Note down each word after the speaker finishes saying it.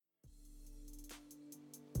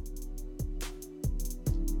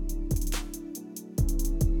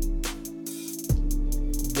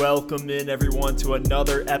welcome in everyone to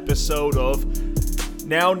another episode of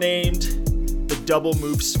now named the Double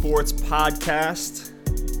Move Sports Podcast,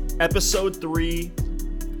 episode 3.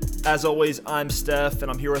 As always, I'm Steph, and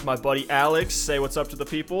I'm here with my buddy Alex. Say what's up to the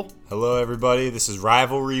people. Hello, everybody. This is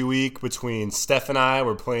rivalry week between Steph and I.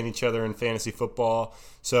 We're playing each other in fantasy football.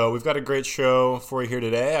 So we've got a great show for you here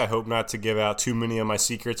today. I hope not to give out too many of my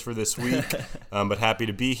secrets for this week, but happy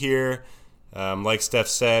to be here. Like Steph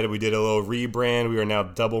said, we did a little rebrand. We are now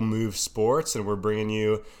Double Move Sports, and we're bringing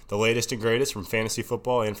you the latest and greatest from fantasy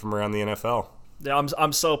football and from around the NFL. Yeah,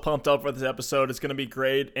 I'm so pumped up for this episode. It's going to be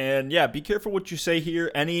great. And yeah, be careful what you say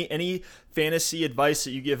here. Any fantasy advice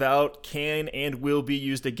that you give out can and will be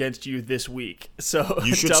used against you this week. So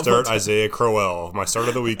you should start Isaiah Crowell. My start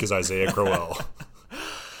of the week is Isaiah Crowell.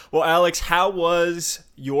 Well, Alex, how was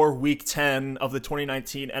your week 10 of the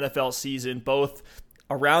 2019 NFL season, both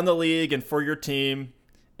around the league and for your team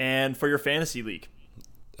and for your fantasy league?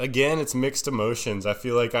 Again, it's mixed emotions. I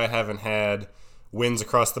feel like I haven't had wins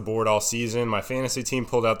across the board all season. My fantasy team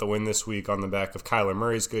pulled out the win this week on the back of Kyler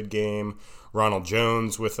Murray's good game, Ronald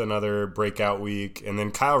Jones with another breakout week, and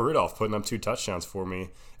then Kyle Rudolph putting up 2 touchdowns for me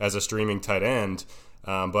as a streaming tight end.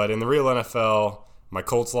 But in the real NFL, my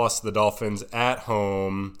Colts lost to the Dolphins at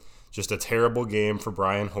home. Just a terrible game for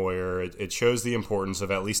Brian Hoyer. It shows the importance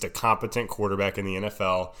of at least a competent quarterback in the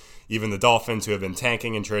NFL. Even the Dolphins, who have been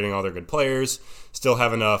tanking and trading all their good players, still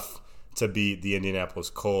have enough to beat the Indianapolis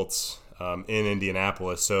Colts in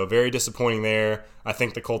Indianapolis. So very disappointing there. I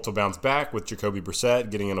think the Colts will bounce back with Jacoby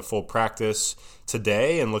Brissett getting in a full practice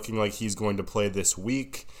today and looking like he's going to play this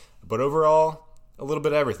week. But overall, a little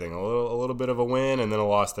bit of everything. A little bit of a win and then a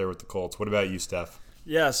loss there with the Colts. What about you, Steph?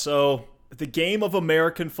 Yeah, so the game of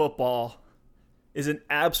American football is an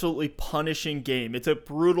absolutely punishing game. It's a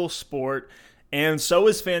brutal sport, and so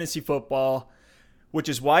is fantasy football, which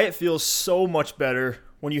is why it feels so much better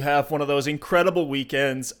when you have one of those incredible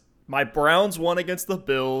weekends. My Browns won against the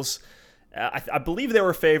Bills. I believe they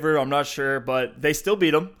were favored. I'm not sure, but they still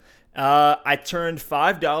beat them. I turned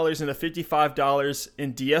 $5 into $55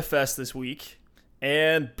 in DFS this week,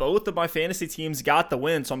 and both of my fantasy teams got the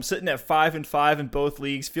win. So I'm sitting at 5-5 in both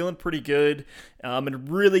leagues, feeling pretty good, and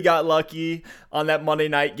really got lucky on that Monday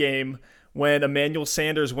night game when Emmanuel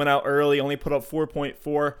Sanders went out early, only put up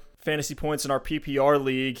 4.4 fantasy points in our PPR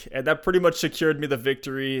league, and that pretty much secured me the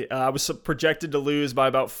victory. I was projected to lose by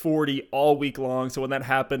about 40 all week long, so when that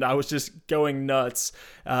happened, I was just going nuts.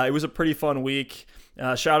 It was a pretty fun week.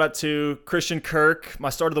 Shout out to Christian Kirk,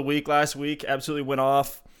 my start of the week last week, absolutely went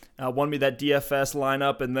off. Won me that DFS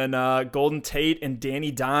lineup, and then Golden Tate and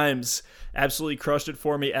Danny Dimes absolutely crushed it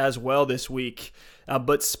for me as well this week.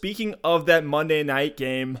 But speaking of that Monday night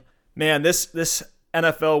game, man, this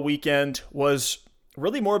NFL weekend was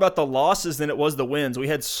really more about the losses than it was the wins. We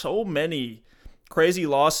had so many crazy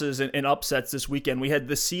losses and upsets this weekend. We had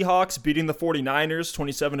the Seahawks beating the 49ers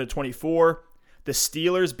 27-24. The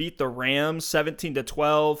Steelers beat the Rams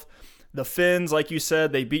 17-12. The Finns, like you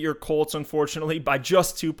said, they beat your Colts, unfortunately, by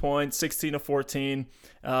just 2 points, 16-14.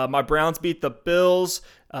 My Browns beat the Bills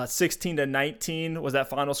 16-19 was that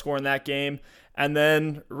final score in that game. And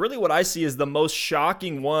then really what I see is the most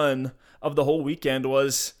shocking one of the whole weekend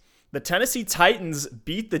was the Tennessee Titans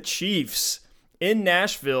beat the Chiefs in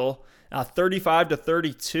Nashville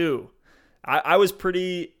 35-32. I was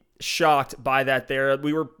pretty shocked by that there.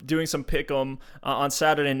 We were doing some pick'em on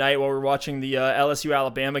Saturday night while we were watching the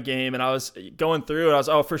LSU-Alabama game, and I was going through it. I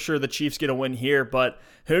was, for sure the Chiefs get a win here, but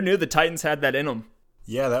who knew the Titans had that in them?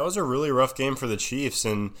 Yeah, that was a really rough game for the Chiefs,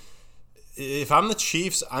 and if I'm the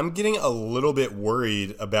Chiefs, I'm getting a little bit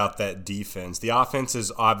worried about that defense. The offense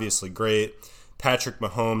is obviously great. Patrick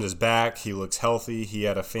Mahomes is back. He looks healthy. He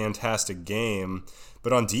had a fantastic game.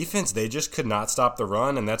 But on defense, they just could not stop the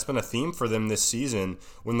run, and that's been a theme for them this season.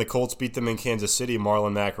 When the Colts beat them in Kansas City,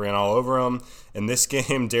 Marlon Mack ran all over them. In this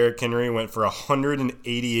game, Derrick Henry went for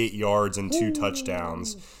 188 yards and 2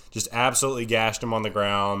 touchdowns. Just absolutely gashed him on the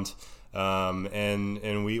ground.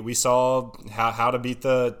 And we saw how to beat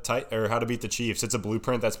the Chiefs. It's a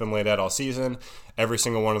blueprint that's been laid out all season. Every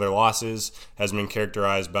single one of their losses has been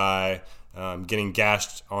characterized by getting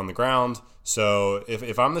gashed on the ground. So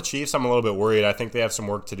if I'm the Chiefs, I'm a little bit worried. I think they have some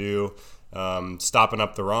work to do stopping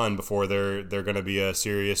up the run before they're going to be a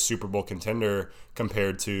serious Super Bowl contender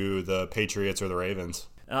compared to the Patriots or the Ravens.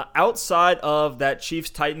 Outside of that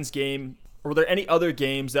Chiefs-Titans game, were there any other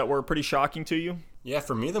games that were pretty shocking to you? Yeah,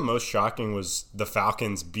 for me, the most shocking was the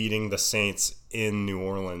Falcons beating the Saints in New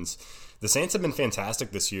Orleans. The Saints have been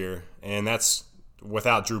fantastic this year, and that's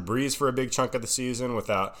without Drew Brees for a big chunk of the season,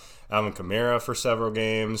 without Alvin Kamara for several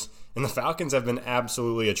games. And the Falcons have been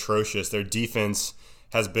absolutely atrocious. Their defense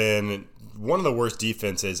has been one of the worst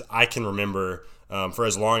defenses I can remember for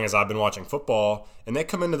as long as I've been watching football. And they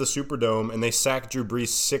come into the Superdome and they sack Drew Brees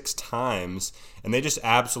 6 times, and they just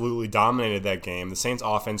absolutely dominated that game. The Saints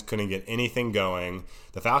offense couldn't get anything going.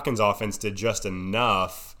 The Falcons offense did just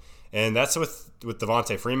enough. And that's with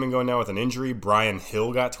Devontae Freeman going down with an injury. Brian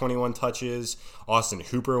Hill got 21 touches. Austin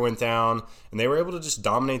Hooper went down. And they were able to just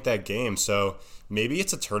dominate that game. So maybe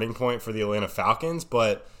it's a turning point for the Atlanta Falcons,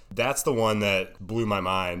 but that's the one that blew my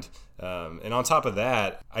mind. And on top of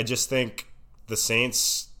that, I just think the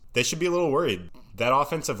Saints, they should be a little worried. That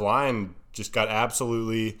offensive line just got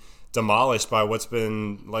absolutely demolished by what's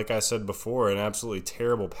been, like I said before, an absolutely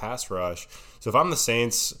terrible pass rush. So if I'm the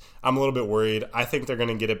Saints, I'm a little bit worried. I think they're going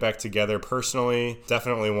to get it back together. Personally,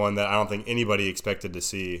 definitely one that I don't think anybody expected to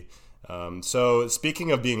see. So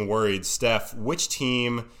speaking of being worried, Steph, which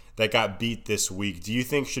team that got beat this week do you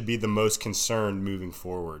think should be the most concerned moving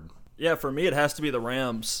forward? Yeah, for me, it has to be the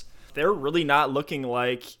Rams. They're really not looking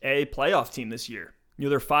like a playoff team this year.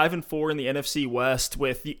 They're 5-4 in the NFC West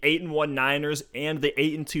with the 8-1 Niners and the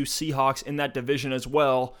 8-2 Seahawks in that division as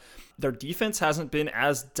well. Their defense hasn't been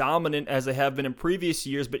as dominant as they have been in previous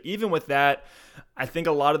years, but even with that, I think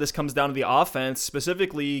a lot of this comes down to the offense,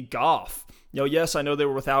 specifically Goff. Yes, I know they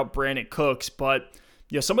were without Brandon Cooks, but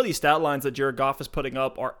some of these stat lines that Jared Goff is putting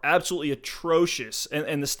up are absolutely atrocious,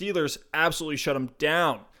 and the Steelers absolutely shut him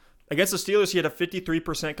down. Against the Steelers, he had a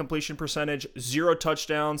 53% completion percentage, 0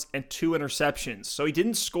 touchdowns, and 2 interceptions. So he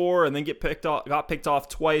didn't score and then got picked off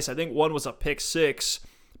twice. I think one was a pick 6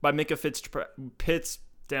 by Minkah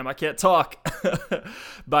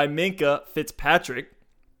by Minkah Fitzpatrick.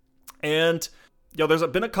 And there's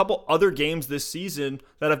been a couple other games this season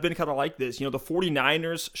that have been kind of like this. The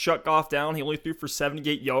 49ers shut Goff down. He only threw for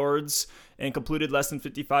 78 yards and completed less than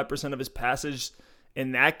 55% of his passes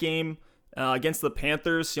in that game. Against the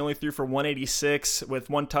Panthers, he only threw for 186 with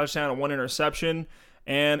 1 touchdown and 1 interception.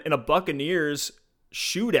 And in a Buccaneers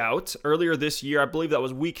shootout earlier this year, I believe that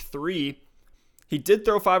was week 3, he did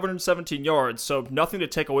throw 517 yards, so nothing to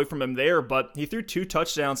take away from him there, but he threw 2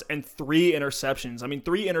 touchdowns and 3 interceptions.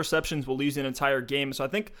 3 interceptions will lose an entire game, so I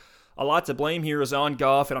think a lot to blame here is on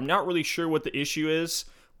Goff, and I'm not really sure what the issue is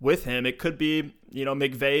with him. It could be,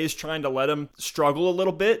 McVay's trying to let him struggle a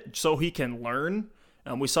little bit so he can learn.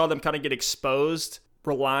 We saw them kind of get exposed,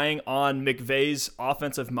 relying on McVay's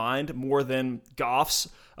offensive mind more than Goff's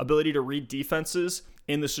ability to read defenses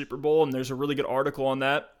in the Super Bowl, and there's a really good article on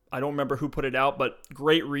that. I don't remember who put it out, but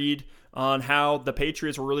great read on how the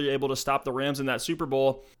Patriots were really able to stop the Rams in that Super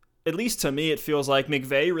Bowl. At least to me, it feels like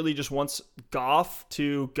McVay really just wants Goff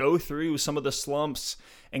to go through some of the slumps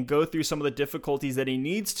and go through some of the difficulties that he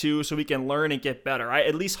needs to so he can learn and get better. I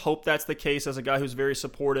at least hope that's the case as a guy who's very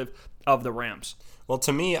supportive of the Rams. Well,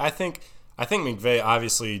 to me, I think McVay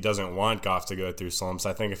obviously doesn't want Goff to go through slumps.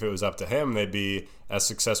 I think if it was up to him, they'd be as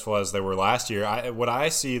successful as they were last year. What I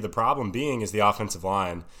see the problem being is the offensive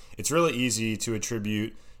line. It's really easy to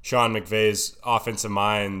attribute Sean McVay's offensive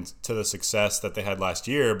mind to the success that they had last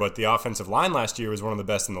year, but the offensive line last year was one of the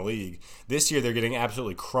best in the league. This year, they're getting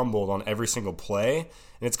absolutely crumbled on every single play,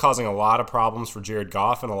 and it's causing a lot of problems for Jared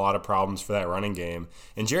Goff and a lot of problems for that running game.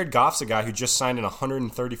 And Jared Goff's a guy who just signed a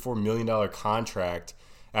 $134 million contract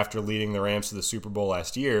after leading the Rams to the Super Bowl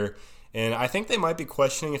last year, and I think they might be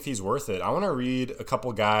questioning if he's worth it. I want to read a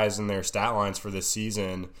couple guys and their stat lines for this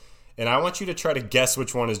season, and I want you to try to guess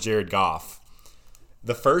which one is Jared Goff.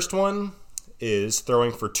 The first one is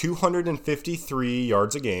throwing for 253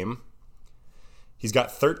 yards a game. He's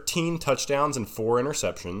got 13 touchdowns and 4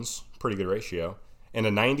 interceptions, pretty good ratio, and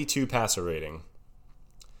a 92 passer rating.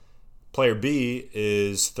 Player B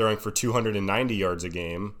is throwing for 290 yards a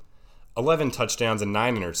game, 11 touchdowns and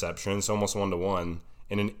 9 interceptions, almost 1-to-1,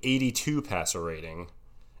 and an 82 passer rating.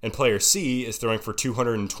 And player C is throwing for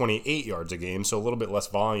 228 yards a game, so a little bit less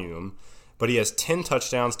volume, but he has 10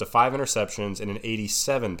 touchdowns to 5 interceptions and an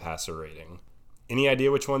 87 passer rating. Any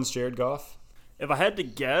idea which one's Jared Goff? If I had to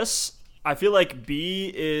guess, I feel like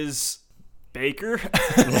B is Baker.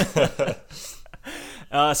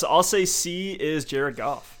 So I'll say C is Jared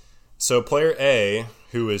Goff. So player A,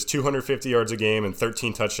 who is 250 yards a game and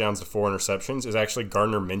 13 touchdowns to 4 interceptions, is actually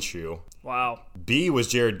Gardner Minshew. Wow. B was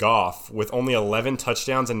Jared Goff with only 11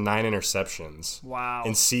 touchdowns and 9 interceptions. Wow.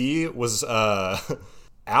 And C was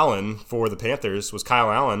Allen for the Panthers, was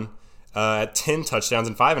Kyle Allen at 10 touchdowns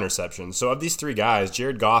and 5 interceptions. So of these 3 guys,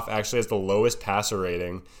 Jared Goff actually has the lowest passer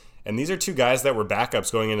rating. And these are 2 guys that were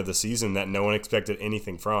backups going into the season that no one expected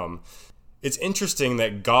anything from. It's interesting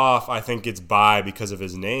that Goff, I think, gets by because of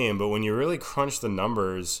his name, but when you really crunch the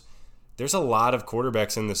numbers, there's a lot of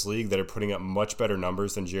quarterbacks in this league that are putting up much better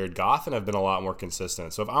numbers than Jared Goff and have been a lot more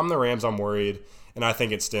consistent. So if I'm the Rams, I'm worried, and I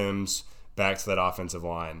think it stems back to that offensive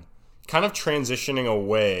line. Kind of transitioning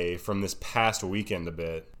away from this past weekend a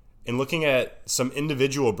bit and looking at some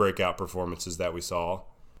individual breakout performances that we saw,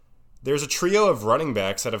 there's a trio of running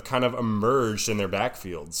backs that have kind of emerged in their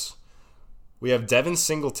backfields. We have Devin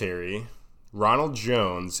Singletary, Ronald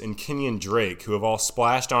Jones, and Kenyon Drake, who have all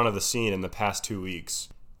splashed onto the scene in the past 2 weeks.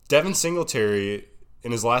 Devin Singletary,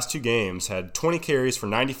 in his last 2 games, had 20 carries for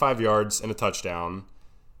 95 yards and a touchdown.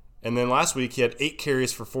 And then last week, he had 8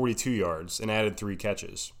 carries for 42 yards and added 3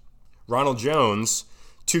 catches. Ronald Jones,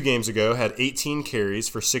 2 games ago, had 18 carries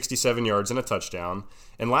for 67 yards and a touchdown.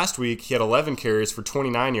 And last week, he had 11 carries for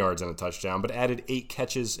 29 yards and a touchdown, but added 8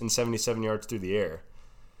 catches and 77 yards through the air.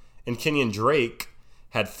 And Kenyon Drake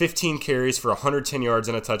had 15 carries for 110 yards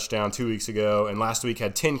and a touchdown 2 weeks ago, and last week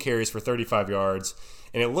had 10 carries for 35 yards.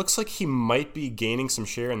 And it looks like he might be gaining some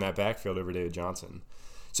share in that backfield over David Johnson.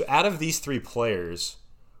 So out of these 3 players,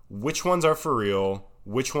 which ones are for real,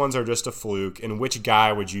 which ones are just a fluke, and which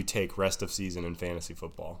guy would you take rest of season in fantasy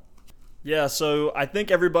football? Yeah, so I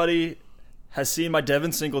think everybody has seen my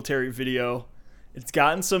Devin Singletary video. It's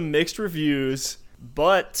gotten some mixed reviews,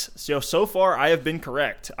 but so far I have been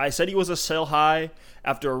correct. I said he was a sell high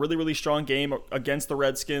after a really, really strong game against the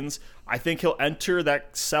Redskins. I think he'll enter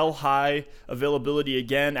that sell high availability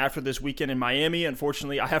again after this weekend in Miami.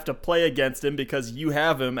 Unfortunately, I have to play against him because you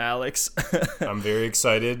have him, Alex. I'm very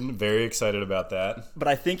excited about that. But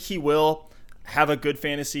I think he will have a good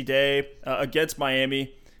fantasy day against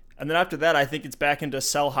Miami. And then after that, I think it's back into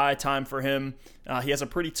sell high time for him. He has a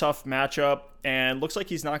pretty tough matchup and looks like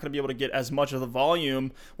he's not going to be able to get as much of the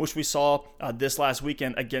volume, which we saw this last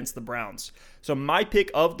weekend against the Browns. So my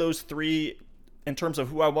pick of those 3 in terms of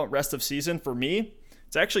who I want rest of season, for me,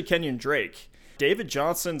 it's actually Kenyon Drake. David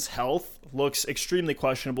Johnson's health looks extremely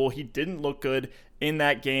questionable. He didn't look good in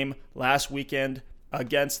that game last weekend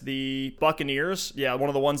against the Buccaneers. Yeah, one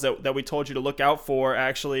of the ones that we told you to look out for,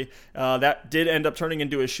 actually. That did end up turning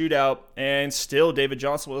into a shootout, and still David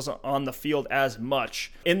Johnson wasn't on the field as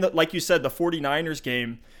much. Like you said, the 49ers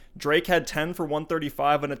game, Drake had 10 for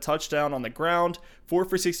 135 and a touchdown on the ground, 4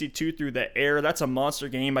 for 62 through the air. That's a monster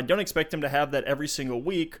game. I don't expect him to have that every single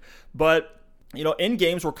week, but in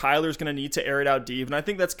games where Kyler's going to need to air it out deep, and I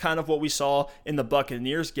think that's kind of what we saw in the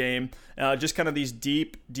Buccaneers game, just kind of these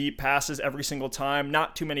deep passes every single time,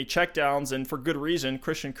 not too many checkdowns, and for good reason.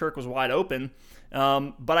 Christian Kirk was wide open,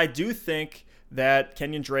 but I do think that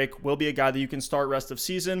Kenyon Drake will be a guy that you can start rest of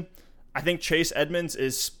season. I think Chase Edmonds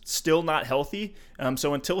is still not healthy,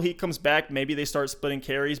 so until he comes back, maybe they start splitting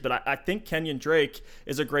carries, but I think Kenyon Drake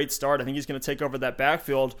is a great start. I think he's going to take over that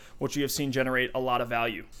backfield, which we have seen generate a lot of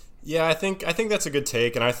value. Yeah, I think that's a good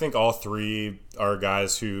take, and I think all 3 are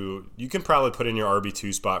guys who you can probably put in your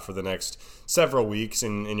RB2 spot for the next several weeks,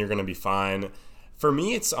 and you're going to be fine. For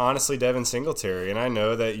me, it's honestly Devin Singletary, and I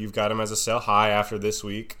know that you've got him as a sell high after this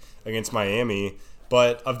week against Miami,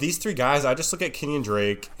 but of these 3 guys, I just look at Kenyon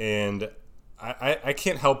Drake, and I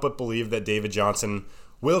can't help but believe that David Johnson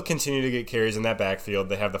will continue to get carries in that backfield.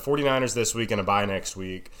 They have the 49ers this week and a bye next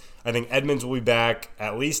week. I think Edmonds will be back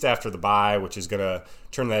at least after the bye, which is going to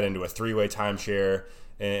turn that into a 3-way timeshare,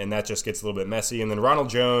 and that just gets a little bit messy. And then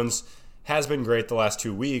Ronald Jones has been great the last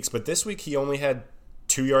 2 weeks, but this week he only had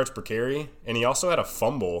 2 yards per carry, and he also had a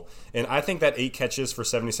fumble. And I think that 8 catches for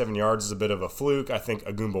 77 yards is a bit of a fluke. I think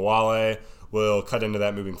Agumbawale will cut into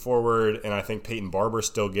that moving forward, and I think Peyton Barber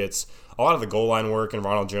still gets a lot of the goal line work, and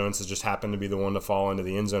Ronald Jones has just happened to be the one to fall into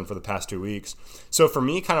the end zone for the past 2 weeks. So for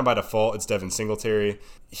me, kind of by default, it's Devin Singletary.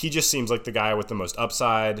 He just seems like the guy with the most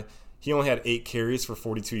upside. He only had 8 carries for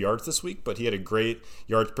 42 yards this week, but he had a great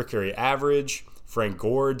yards per carry average. Frank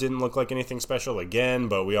Gore didn't look like anything special again,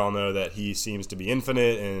 but we all know that he seems to be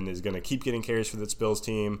infinite and is going to keep getting carries for the Bills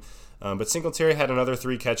team. But Singletary had another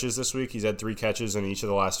 3 catches this week. He's had 3 catches in each of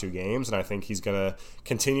the last 2 games, and I think he's going to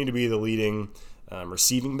continue to be the leading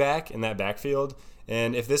receiving back in that backfield.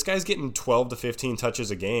 And if this guy's getting 12 to 15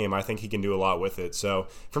 touches a game, I think he can do a lot with it. So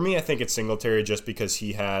for me, I think it's Singletary just because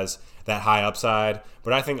he has that high upside.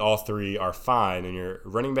 But I think all 3 are fine in your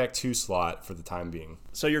running back 2 slot for the time being.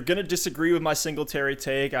 So you're going to disagree with my Singletary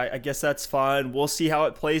take. I guess that's fine. We'll see how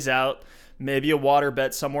it plays out. Maybe a water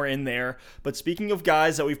bet somewhere in there. But speaking of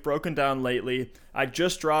guys that we've broken down lately, I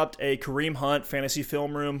just dropped a Kareem Hunt fantasy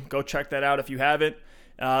film room. Go check that out if you haven't.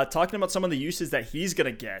 Talking about some of the uses that he's going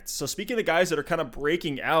to get. So speaking of guys that are kind of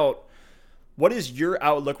breaking out, what is your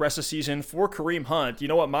outlook rest of season for Kareem Hunt? You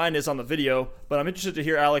know what mine is on the video, but I'm interested to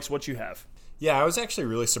hear, Alex, what you have. Yeah, I was actually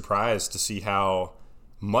really surprised to see how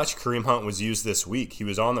much Kareem Hunt was used this week. He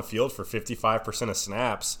was on the field for 55% of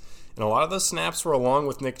snaps, And a lot of those snaps were along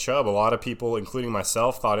with Nick Chubb. A lot of people, including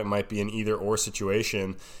myself, thought it might be an either-or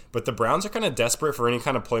situation. But the Browns are kind of desperate for any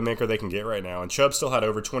kind of playmaker they can get right now. And Chubb still had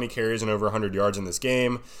over 20 carries and over 100 yards in this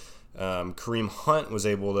game. Kareem Hunt was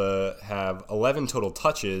able to have 11 total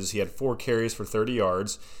touches. He had 4 carries for 30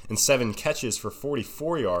 yards and 7 catches for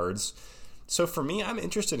 44 yards. So for me, I'm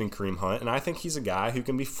interested in Kareem Hunt, and I think he's a guy who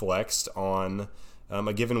can be flexed on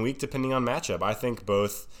a given week depending on matchup. I think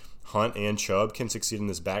both Hunt and Chubb can succeed in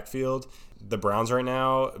this backfield. The Browns right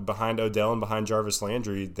now, behind Odell and behind Jarvis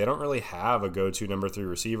Landry, they don't really have a go-to number 3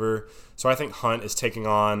 receiver. So I think Hunt is taking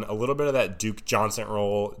on a little bit of that Duke Johnson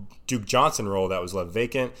role that was left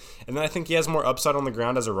vacant. And then I think he has more upside on the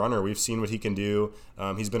ground as a runner. We've seen what he can do.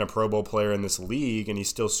 He's been a Pro Bowl player in this league, and he's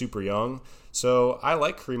still super young. So I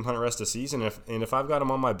like Kareem Hunt rest of the season. If I've got him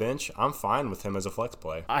on my bench, I'm fine with him as a flex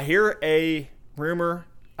play. I hear a rumor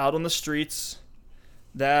out on the streets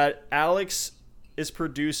that Alex is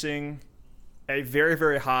producing a very,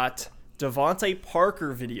 very hot Devontae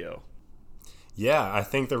Parker video. Yeah, I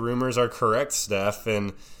think the rumors are correct, Steph.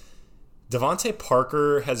 And Devontae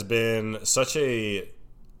Parker has been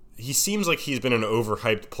he seems like he's been an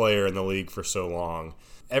overhyped player in the league for so long.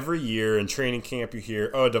 Every year in training camp you hear,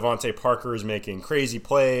 Devontae Parker is making crazy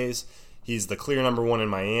plays. He's the clear number 1 in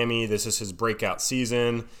Miami. This is his breakout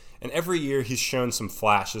season. And every year he's shown some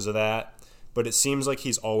flashes of that, but it seems like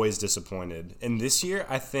he's always disappointed. And this year,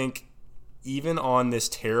 I think, even on this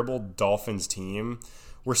terrible Dolphins team,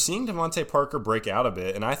 we're seeing Devontae Parker break out a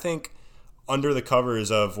bit. And I think under the covers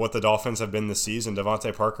of what the Dolphins have been this season,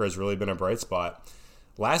 Devontae Parker has really been a bright spot.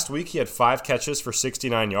 Last week, he had 5 catches for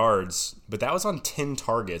 69 yards, but that was on 10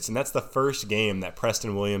 targets. And that's the first game that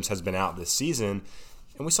Preston Williams has been out this season.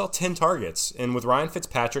 And we saw 10 targets. And with Ryan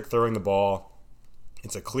Fitzpatrick throwing the ball,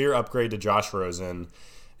 it's a clear upgrade to Josh Rosen.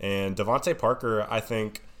 And Devontae Parker, I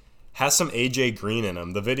think, has some A.J. Green in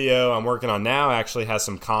him. The video I'm working on now actually has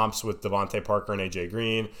some comps with Devontae Parker and A.J.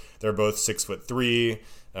 Green. They're both 6'3".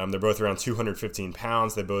 They're both around 215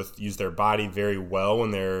 pounds. They both use their body very well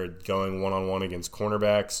when they're going one-on-one against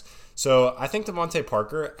cornerbacks. So I think Devontae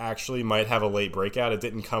Parker actually might have a late breakout. It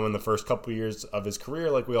didn't come in the first couple years of his career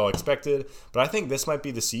like we all expected. But I think this might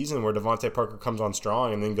be the season where Devontae Parker comes on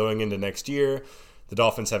strong. And then going into next year, the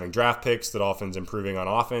Dolphins having draft picks, the Dolphins improving on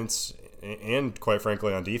offense, and quite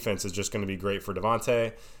frankly on defense is just going to be great for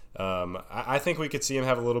Devontae. I think we could see him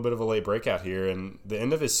have a little bit of a late breakout here, and the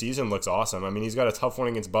end of his season looks awesome. I mean, he's got a tough one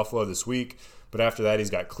against Buffalo this week, but after that he's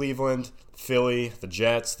got Cleveland, Philly, the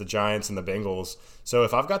Jets, the Giants, and the Bengals. So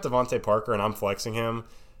if I've got Devontae Parker and I'm flexing him,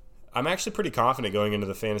 I'm actually pretty confident going into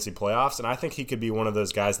the fantasy playoffs, and I think he could be one of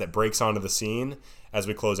those guys that breaks onto the scene as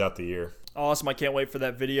we close out the year. Awesome. I can't wait for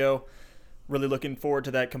that video. Really looking forward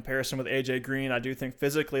to that comparison with A.J. Green. I do think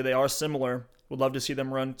physically they are similar. Would love to see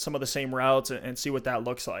them run some of the same routes and see what that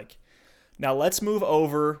looks like. Now let's move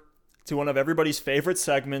over to one of everybody's favorite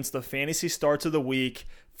segments, the fantasy starts of the week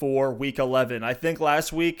for week 11. I think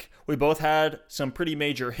last week we both had some pretty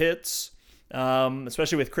major hits,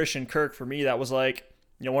 especially with Christian Kirk. For me, that was like,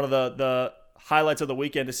 one of the highlights of the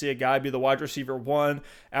weekend to see a guy be the wide receiver 1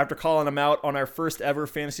 after calling him out on our first ever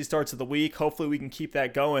fantasy starts of the week. Hopefully we can keep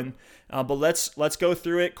that going. But let's go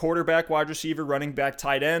through it. Quarterback, wide receiver, running back,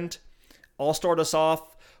 tight end. I'll start us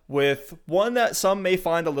off with one that some may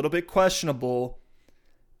find a little bit questionable.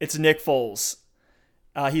 It's Nick Foles.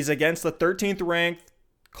 He's against the 13th ranked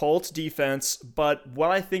Colts defense, but what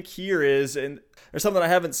I think here is, and there's something I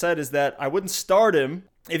haven't said, is that I wouldn't start him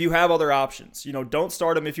if you have other options. Don't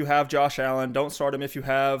start him if you have Josh Allen. Don't start him if you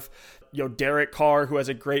have, Derek Carr, who has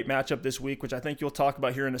a great matchup this week, which I think you'll talk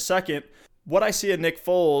about here in a second. What I see at Nick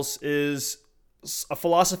Foles is a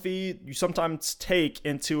philosophy you sometimes take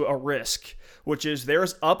into a risk, which is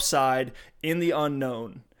there's upside in the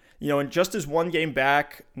unknown. In just his one game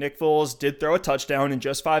back, Nick Foles did throw a touchdown in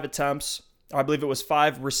just 5 attempts. I believe it was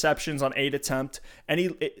 5 receptions on 8 attempts, and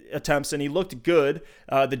he looked good.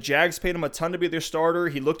 The Jags paid him a ton to be their starter.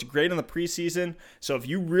 He looked great in the preseason. So if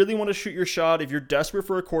you really want to shoot your shot, if you're desperate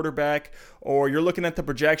for a quarterback, or you're looking at the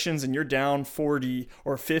projections and you're down 40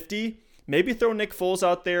 or 50, maybe throw Nick Foles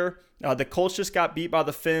out there. The Colts just got beat by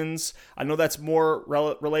the Finns. I know that's more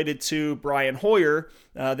related to Brian Hoyer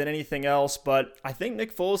than anything else, but I think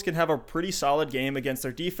Nick Foles can have a pretty solid game against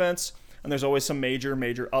their defense, and there's always some major,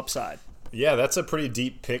 major upside. Yeah, that's a pretty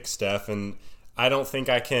deep pick, Steph, and I don't think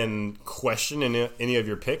I can question any of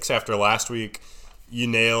your picks after last week. You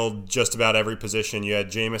nailed just about every position. You had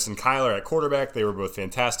Jameis and Kyler at quarterback. They were both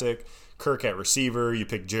fantastic. Kirk at receiver. You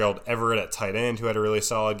picked Gerald Everett at tight end, who had a really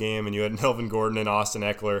solid game, and you had Melvin Gordon and Austin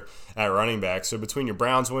Eckler at running back. So between your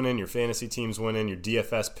Browns winning, your fantasy teams winning, your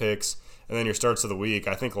DFS picks, and then your starts of the week,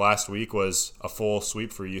 I think last week was a full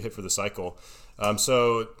sweep for you. You hit for the cycle. I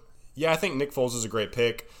think Nick Foles is a great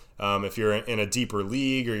pick. If you're in a deeper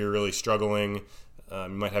league or you're really struggling, you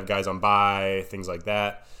might have guys on bye, things like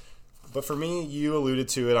that. But for me, you alluded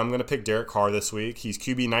to it. I'm going to pick Derek Carr this week. He's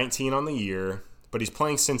QB 19 on the year, but he's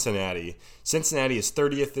playing Cincinnati. Cincinnati is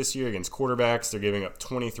 30th this year against quarterbacks. They're giving up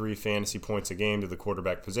 23 fantasy points a game to the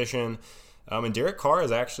quarterback position. And Derek Carr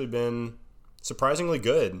has actually been surprisingly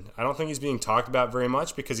good. I don't think he's being talked about very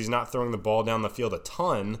much because he's not throwing the ball down the field a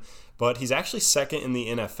ton, but he's actually second in the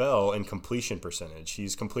NFL in completion percentage.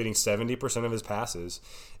 He's completing 70% of his passes,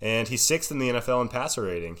 and he's sixth in the NFL in passer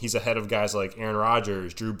rating. He's ahead of guys like Aaron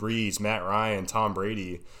Rodgers, Drew Brees, Matt Ryan, Tom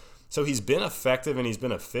Brady. So he's been effective and he's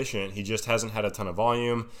been efficient. He just hasn't had a ton of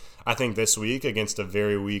volume. I think this week against a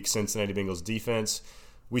very weak Cincinnati Bengals defense,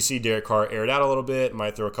 we see Derek Carr air it out a little bit,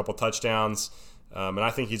 might throw a couple touchdowns, and I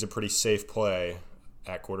think he's a pretty safe play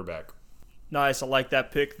at quarterback. Nice. I like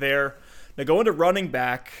that pick there. Now going to running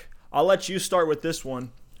back, I'll let you start with this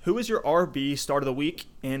one. Who is your RB start of the week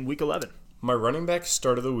in Week 11? My running back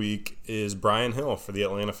start of the week is Brian Hill for the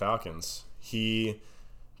Atlanta Falcons. He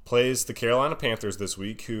plays the Carolina Panthers this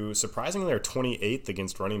week, who surprisingly are 28th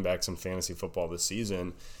against running backs in fantasy football this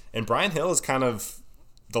season. And Brian Hill is kind of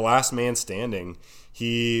the last man standing.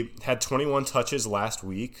 He had 21 touches last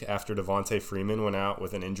week after Devontae Freeman went out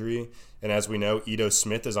with an injury. And as we know, Ito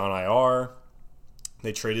Smith is on IR.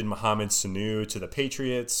 They traded Mohamed Sanu to the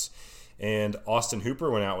Patriots, and Austin Hooper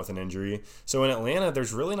went out with an injury. So in Atlanta,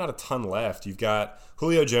 there's really not a ton left. You've got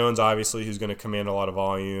Julio Jones, obviously, who's going to command a lot of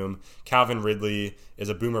volume. Calvin Ridley is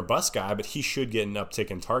a boomer bust guy, but he should get an uptick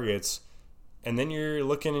in targets. And then you're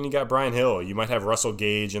looking and you got Brian Hill. You might have Russell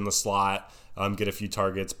Gage in the slot, get a few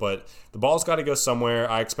targets, but the ball's got to go somewhere.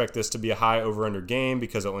 I expect this to be a high over-under game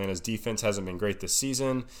because Atlanta's defense hasn't been great this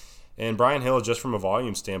season. And Brian Hill, just from a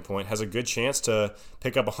volume standpoint, has a good chance to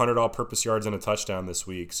pick up 100 all-purpose yards and a touchdown this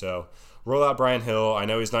week. So roll out Brian Hill. I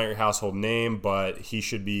know he's not your household name, but he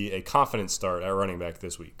should be a confident start at running back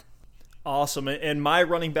this week. Awesome. And my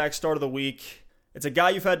running back start of the week, it's a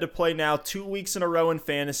guy you've had to play now 2 weeks in a row in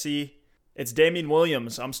fantasy. It's Damien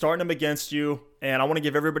Williams. I'm starting him against you, and I want to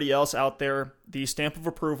give everybody else out there the stamp of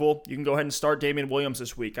approval. You can go ahead and start Damien Williams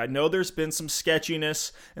this week. I know there's been some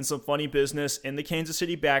sketchiness and some funny business in the Kansas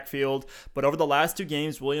City backfield, but over the last 2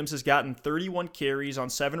 games, Williams has gotten 31 carries on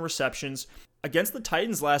 7 receptions. Against the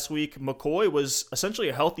Titans last week, McCoy was essentially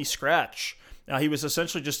a healthy scratch. He was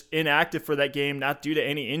essentially just inactive for that game, not due to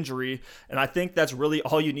any injury, and I think that's really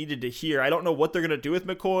all you needed to hear. I don't know what they're going to do with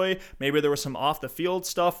McCoy. Maybe there was some off-the-field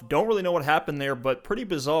stuff. Don't really know what happened there, but pretty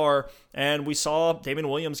bizarre, and we saw Damien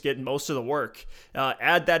Williams get most of the work.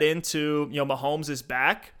 Add that into, Mahomes is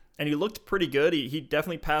back, and he looked pretty good. He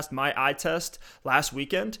definitely passed my eye test last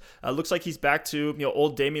weekend. Looks like he's back to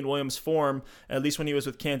old Damien Williams form, at least when he was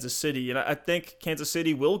with Kansas City, and I think Kansas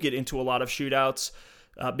City will get into a lot of shootouts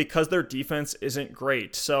because their defense isn't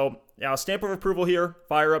great. So, stamp of approval here.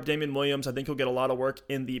 Fire up Damien Williams. I think he'll get a lot of work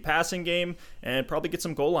in the passing game and probably get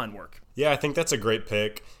some goal line work. Yeah, I think that's a great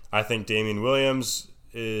pick. I think Damien Williams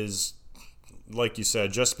is, like you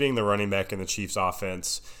said, just being the running back in the Chiefs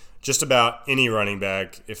offense. Just about any running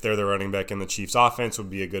back, if they're the running back in the Chiefs offense,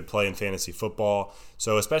 would be a good play in fantasy football.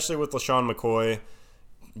 So especially with LaShawn McCoy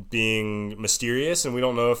being mysterious, and we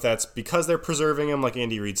don't know if that's because they're preserving him, like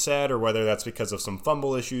Andy Reid said, or whether that's because of some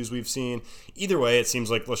fumble issues we've seen. Either way, it seems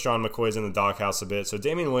like LaShawn McCoy's in the doghouse a bit. So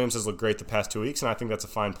Damien Williams has looked great the past 2 weeks, and I think that's a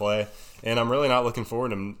fine play. And I'm really not looking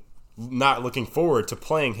forward to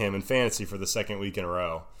playing him in fantasy for the second week in a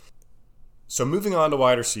row. So moving on to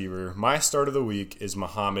wide receiver, my start of the week is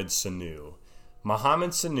Mohamed Sanu.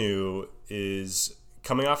 Mohamed Sanu is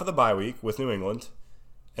coming off of the bye week with New England,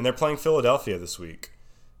 and they're playing Philadelphia this week.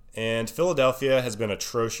 And Philadelphia has been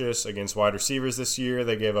atrocious against wide receivers this year.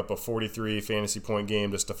 They gave up a 43 fantasy point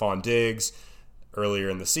game to Stephon Diggs earlier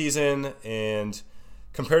in the season. And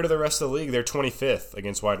compared to the rest of the league, they're 25th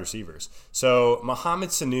against wide receivers. So Mohamed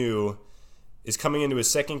Sanu is coming into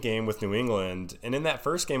his second game with New England. And in that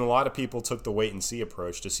first game, a lot of people took the wait-and-see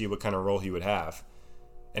approach to see what kind of role he would have.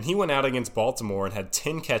 And he went out against Baltimore and had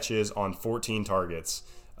 10 catches on 14 targets.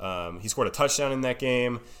 He scored a touchdown in that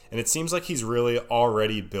game, and it seems like he's really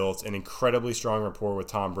already built an incredibly strong rapport with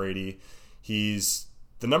Tom Brady. He's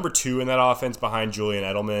the number 2 in that offense behind Julian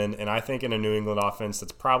Edelman, and I think in a New England offense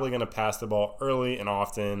that's probably going to pass the ball early and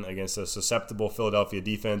often against a susceptible Philadelphia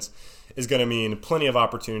defense is going to mean plenty of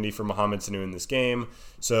opportunity for Mohamed Sanu in this game.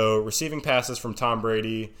 So receiving passes from Tom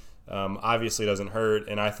Brady, obviously doesn't hurt.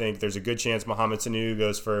 And I think there's a good chance Mohamed Sanu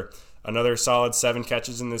goes for another solid 7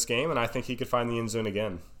 catches in this game, and I think he could find the end zone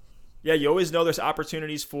again. Yeah, you always know there's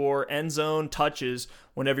opportunities for end zone touches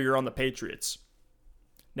whenever you're on the Patriots.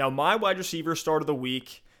 Now, my wide receiver start of the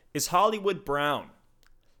week is Hollywood Brown.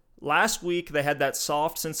 Last week, they had that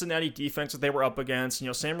soft Cincinnati defense that they were up against.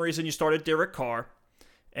 Same reason you started Derek Carr.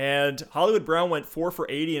 And Hollywood Brown went 4 for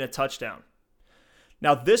 80 and a touchdown.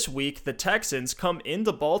 Now, this week, the Texans come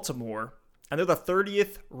into Baltimore, and they're the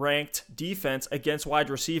 30th ranked defense against wide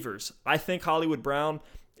receivers. I think Hollywood Brown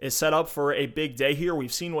is set up for a big day here.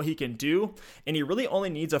 We've seen what he can do, and he really only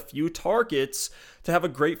needs a few targets to have a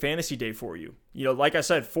great fantasy day for you. Like I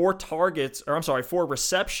said, 4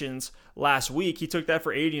 receptions last week. He took that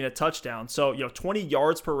for 80 and a touchdown. So, 20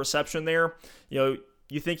 yards per reception there. You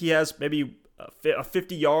think he has maybe a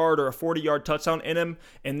 50-yard or a 40-yard touchdown in him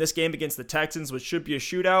in this game against the Texans, which should be a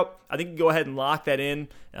shootout. I think you can go ahead and lock that in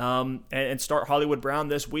and start Hollywood Brown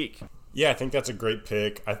this week. Yeah, I think that's a great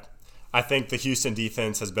pick. I think the Houston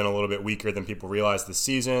defense has been a little bit weaker than people realize this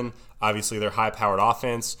season. Obviously, their high-powered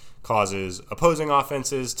offense causes opposing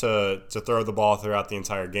offenses to throw the ball throughout the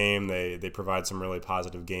entire game. They provide some really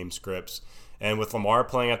positive game scripts. And with Lamar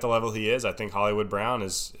playing at the level he is, I think Hollywood Brown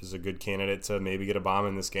is a good candidate to maybe get a bomb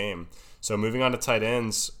in this game. So moving on to tight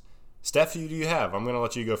ends, Steph, who do you have? I'm going to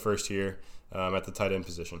let you go first here at the tight end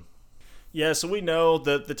position. Yeah, so we know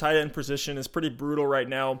that the tight end position is pretty brutal right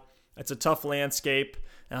now. It's a tough landscape.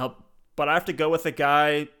 But I have to go with a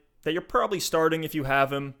guy that you're probably starting if you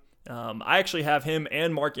have him. I actually have him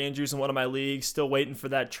and Mark Andrews in one of my leagues, still waiting for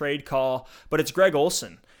that trade call. But it's Greg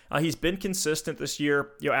Olsen. He's been consistent this year,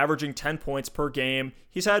 averaging 10 points per game.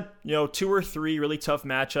 He's had, 2 or 3 really tough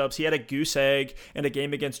matchups. He had a goose egg in a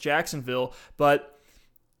game against Jacksonville. But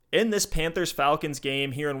in this Panthers-Falcons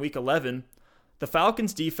game here in Week 11, the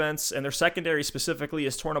Falcons defense and their secondary specifically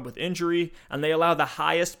is torn up with injury, and they allow the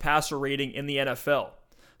highest passer rating in the NFL.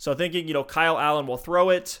 So thinking, Kyle Allen will throw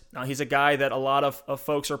it. Now, he's a guy that a lot of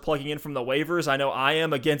folks are plugging in from the waivers. I know I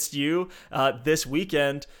am against you this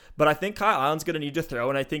weekend, but I think Kyle Allen's going to need to throw,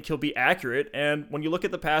 and I think he'll be accurate. And when you look at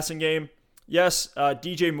the passing game, yes,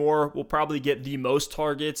 DJ Moore will probably get the most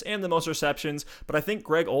targets and the most receptions, but I think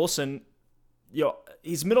Greg Olsen,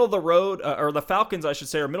 he's middle of the road, or the Falcons, I should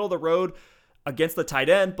say, are middle of the road against the tight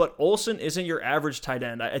end, but Olsen isn't your average tight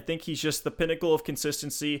end. I think he's just the pinnacle of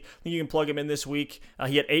consistency. I think you can plug him in this week.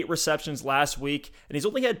 He had 8 receptions last week, and he's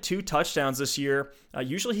only had 2 touchdowns this year.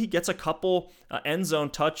 Usually he gets a couple end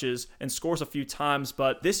zone touches and scores a few times,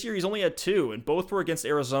 but this year he's only had 2, and both were against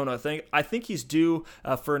Arizona. I think he's due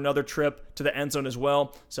for another trip to the end zone as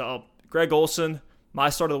well. So Greg Olsen,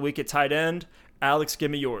 my start of the week at tight end. Alex,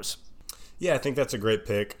 give me yours. Yeah, I think that's a great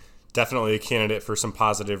pick. Definitely a candidate for some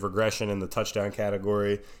positive regression in the touchdown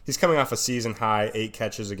category. He's coming off a season-high 8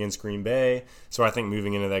 catches against Green Bay, so I think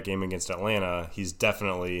moving into that game against Atlanta, he's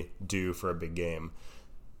definitely due for a big game.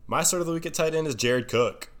 My start of the week at tight end is Jared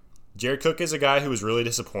Cook. Jared Cook is a guy who was really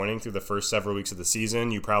disappointing through the first several weeks of the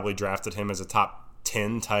season. You probably drafted him as a top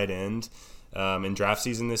 10 tight end in draft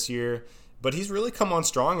season this year, but he's really come on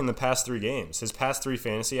strong in the past 3 games. His past 3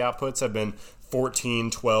 fantasy outputs have been 14,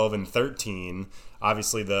 12, and 13.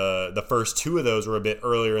 Obviously, the first 2 of those were a bit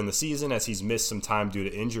earlier in the season as he's missed some time due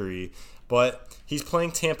to injury. But he's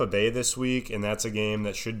playing Tampa Bay this week, and that's a game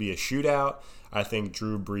that should be a shootout. I think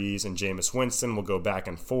Drew Brees and Jameis Winston will go back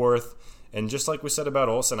and forth. And just like we said about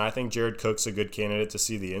Olsen, I think Jared Cook's a good candidate to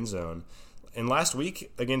see the end zone. And last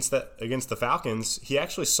week against the Falcons, he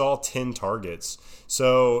actually saw 10 targets.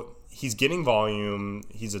 So he's getting volume.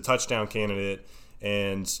 He's a touchdown candidate.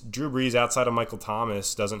 And Drew Brees, outside of Michael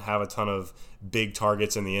Thomas, doesn't have a ton of big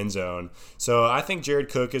targets in the end zone. So I think Jared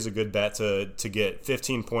Cook is a good bet to get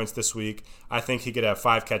 15 points this week. I think he could have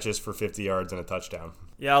 5 catches for 50 yards and a touchdown.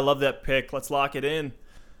 Yeah, I love that pick. Let's lock it in.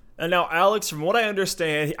 And now, Alex, from what I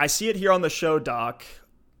understand, I see it here on the show, Doc.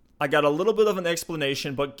 I got a little bit of an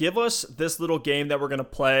explanation, but give us this little game that we're going to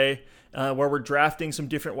play where we're drafting some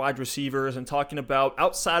different wide receivers and talking about,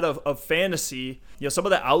 outside of fantasy, some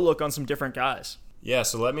of the outlook on some different guys. Yeah,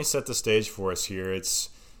 so let me set the stage for us here. It's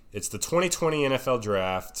the 2020 NFL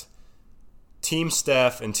Draft. Team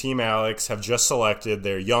Steph and Team Alex have just selected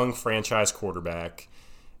their young franchise quarterback,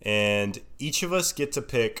 and each of us get to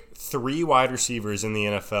pick 3 wide receivers in the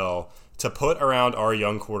NFL to put around our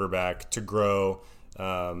young quarterback to grow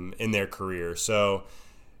in their career. So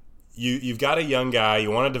you've got a young guy.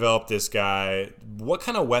 You want to develop this guy. What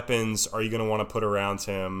kind of weapons are you going to want to put around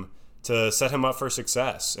him to set him up for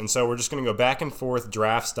success? And so we're just going to go back and forth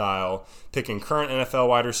draft style, picking current NFL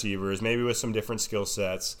wide receivers, maybe with some different skill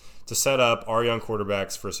sets, to set up our young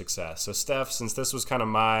quarterbacks for success. So Steph, since this was kind of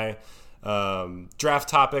my Draft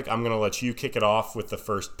topic, I'm going to let you kick it off with the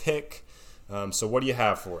first pick. So what do you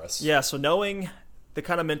have for us? Yeah, so knowing the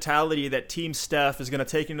kind of mentality that Team Steph is going to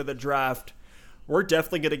take into the draft, we're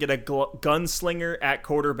definitely going to get a gunslinger at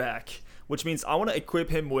quarterback, which means I want to equip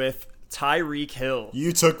him with Tyreek Hill.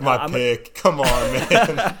 You took my pick. Come on,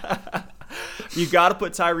 man. You got to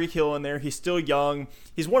put Tyreek Hill in there. He's still young.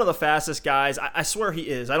 He's one of the fastest guys. I swear he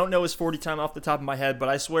is. I don't know his 40 time off the top of my head, but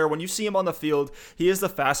I swear when you see him on the field, he is the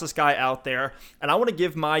fastest guy out there. And I want to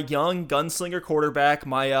give my young gunslinger quarterback,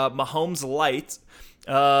 my Mahomes Light,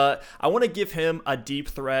 I want to give him a deep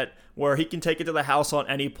threat where he can take it to the house on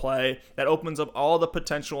any play. That opens up all the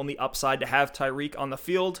potential and the upside to have Tyreek on the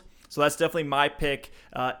field. So that's definitely my pick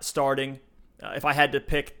starting if I had to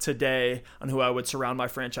pick today on who I would surround my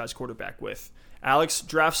franchise quarterback with. Alex,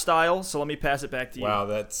 draft style, so let me pass it back to you. Wow,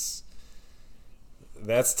 that's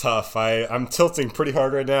tough. I'm tilting pretty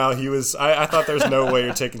hard right now. I thought there's no way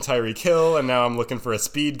you're taking Tyreek Hill, and now I'm looking for a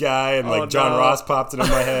speed guy, and John Ross popped into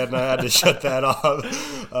my head, and I had to shut that off.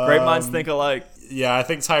 Great minds think alike. Yeah, I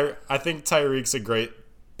think Tyreek's a great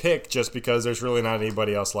pick just because there's really not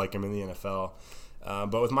anybody else like him in the NFL.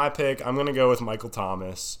 But with my pick, I'm going to go with Michael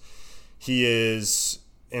Thomas. He is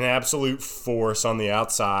an absolute force on the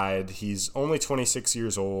outside. He's only 26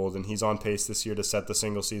 years old, and he's on pace this year to set the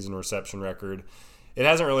single-season reception record. It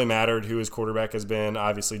hasn't really mattered who his quarterback has been.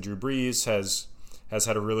 Obviously, Drew Brees has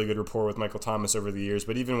had a really good rapport with Michael Thomas over the years,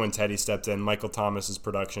 but even when Teddy stepped in, Michael Thomas's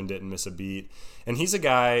production didn't miss a beat. And he's a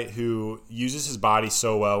guy who uses his body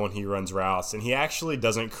so well when he runs routes, and he actually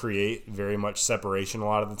doesn't create very much separation a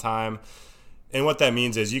lot of the time. And what that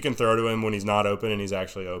means is you can throw to him when he's not open and he's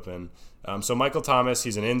actually open. So Michael Thomas,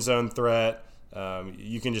 he's an end zone threat.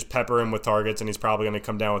 You can just pepper him with targets, and he's probably going to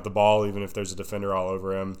come down with the ball even if there's a defender all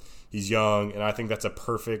over him. He's young, and I think that's a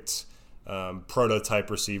perfect prototype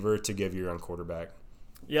receiver to give your young quarterback.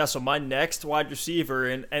 Yeah, so my next wide receiver,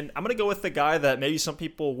 and I'm going to go with the guy that maybe some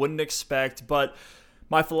people wouldn't expect, but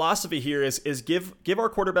my philosophy here is give our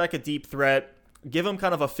quarterback a deep threat, give him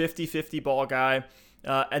kind of a 50-50 ball guy,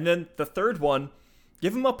 and then the third one,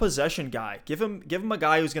 give him a possession guy. Give him a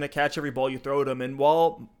guy who's going to catch every ball you throw at him. And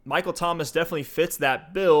while Michael Thomas definitely fits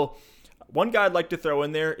that bill, one guy I'd like to throw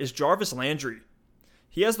in there is Jarvis Landry.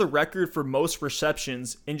 He has the record for most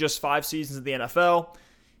receptions in just 5 seasons in the NFL.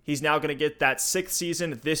 He's now going to get that 6th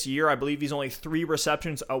season this year. I believe he's only 3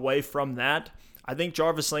 receptions away from that. I think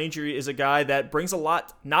Jarvis Landry is a guy that brings a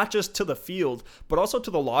lot, not just to the field, but also to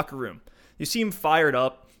the locker room. You see him fired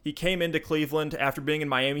up. He came into Cleveland after being in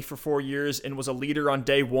Miami for 4 years and was a leader on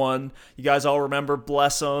day one. You guys all remember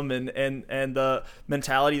bless him and the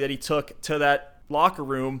mentality that he took to that locker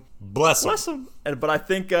room. Bless him. But I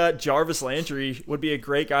think Jarvis Landry would be a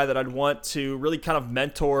great guy that I'd want to really kind of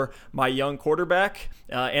mentor my young quarterback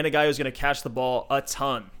and a guy who's going to catch the ball a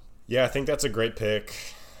ton. Yeah, I think that's a great pick.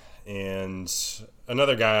 And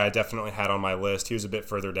another guy I definitely had on my list. He was a bit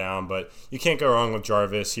further down, but you can't go wrong with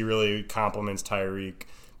Jarvis. He really complements Tyreek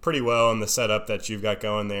pretty well in the setup that you've got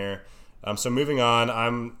going there. So moving on,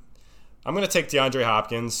 I'm going to take DeAndre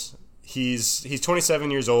Hopkins. He's 27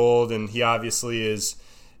 years old, and he obviously is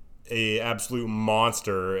a absolute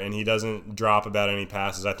monster, and he doesn't drop about any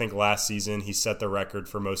passes. I think last season he set the record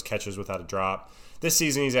for most catches without a drop. This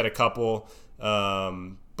season he's had a couple,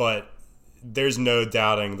 but there's no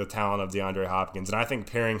doubting the talent of DeAndre Hopkins. And I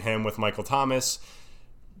think pairing him with Michael Thomas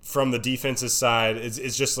from the defensive side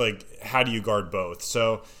is just like, how do you guard both?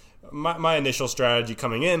 So my initial strategy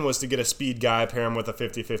coming in was to get a speed guy, pair him with a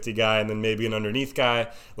 50-50 guy, and then maybe an underneath guy,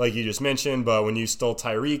 like you just mentioned. But when you stole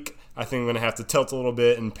Tyreek, I think I'm going to have to tilt a little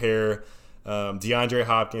bit and pair DeAndre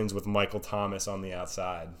Hopkins with Michael Thomas on the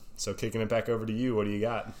outside. So kicking it back over to you, what do you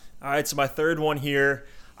got? All right, so my third one here,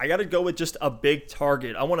 I got to go with just a big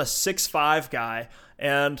target. I want a 6'5 guy.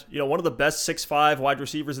 And, one of the best 6'5 wide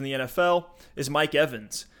receivers in the NFL is Mike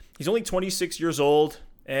Evans. He's only 26 years old,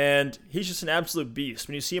 and he's just an absolute beast.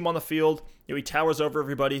 When you see him on the field, he towers over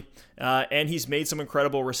everybody, and he's made some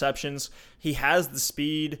incredible receptions. He has the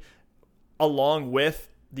speed along with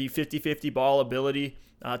the 50-50 ball ability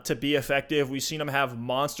to be effective. We've seen him have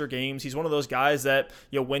monster games. He's one of those guys that,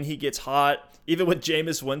 when he gets hot, even with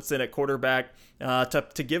Jameis Winston at quarterback,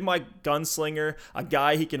 to give my gunslinger a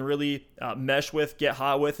guy he can really mesh with, get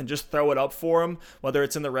hot with, and just throw it up for him, whether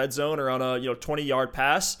it's in the red zone or on a 20-yard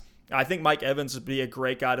pass. I think Mike Evans would be a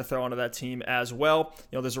great guy to throw onto that team as well.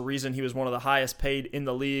 There's a reason he was one of the highest paid in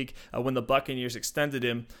the league when the Buccaneers extended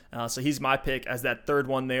him. So he's my pick as that third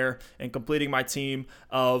one there, and completing my team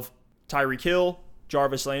of Tyreek Hill,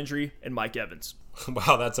 Jarvis Landry, and Mike Evans.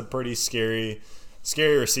 Wow, that's a pretty scary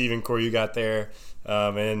receiving core you got there.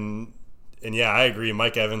 And yeah, I agree.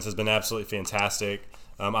 Mike Evans has been absolutely fantastic.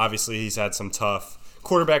 Obviously, he's had some tough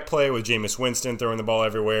quarterback play with Jameis Winston throwing the ball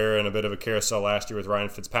everywhere and a bit of a carousel last year with Ryan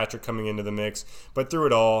Fitzpatrick coming into the mix. But through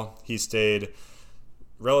it all, he stayed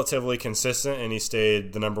relatively consistent and he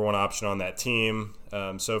stayed the number one option on that team.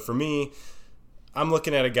 So for me, I'm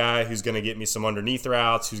looking at a guy who's going to get me some underneath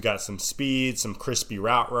routes, who's got some speed, some crispy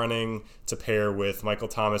route running to pair with Michael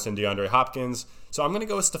Thomas and DeAndre Hopkins. So I'm going to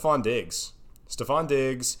go with Stephon Diggs. Stephon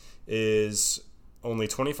Diggs is only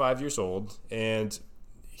 25 years old, and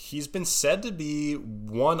he's been said to be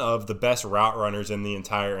one of the best route runners in the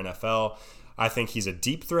entire NFL. I think he's a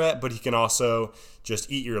deep threat, but he can also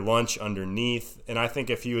just eat your lunch underneath. And I think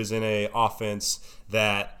if he was in an offense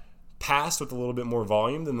that passed with a little bit more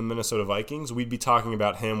volume than the Minnesota Vikings, we'd be talking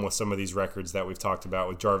about him with some of these records that we've talked about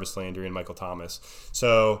with Jarvis Landry and Michael Thomas.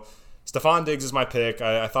 So Stephon Diggs is my pick.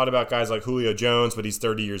 I thought about guys like Julio Jones, but he's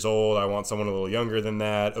 30 years old. I want someone a little younger than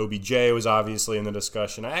that. OBJ was obviously in the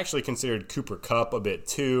discussion. I actually considered Cooper Kupp a bit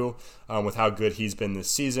too, with how good he's been this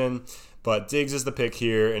season. But Diggs is the pick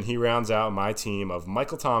here, and he rounds out my team of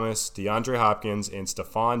Michael Thomas, DeAndre Hopkins, and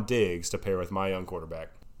Stephon Diggs to pair with my young quarterback.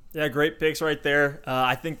 Yeah, great picks right there.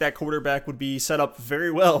 I think that quarterback would be set up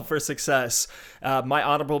very well for success. My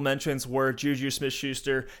honorable mentions were Juju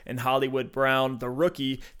Smith-Schuster and Hollywood Brown, the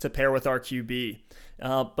rookie, to pair with our QB.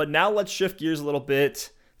 But now let's shift gears a little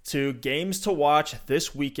bit to games to watch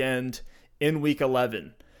this weekend in Week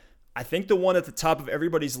 11. I think the one at the top of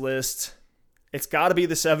everybody's list, it's got to be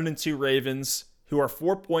the 7-2 Ravens, who are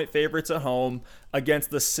 4-point favorites at home against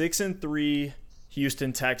the 6-3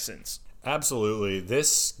 Houston Texans. Absolutely.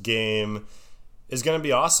 This game is going to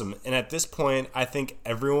be awesome. And at this point, I think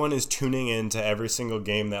everyone is tuning into every single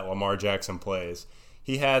game that Lamar Jackson plays.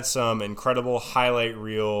 He had some incredible highlight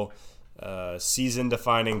reel,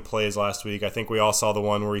 season-defining plays last week. I think we all saw the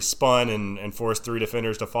one where he spun and forced 3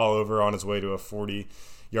 defenders to fall over on his way to a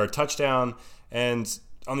 40-yard touchdown. And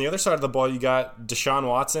on the other side of the ball, you got Deshaun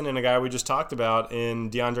Watson and a guy we just talked about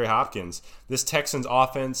in DeAndre Hopkins. This Texans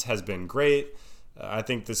offense has been great. I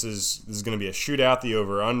think this is going to be a shootout. The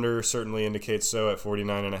over-under certainly indicates so at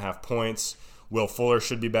 49.5 points. Will Fuller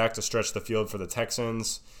should be back to stretch the field for the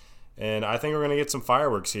Texans. And I think we're going to get some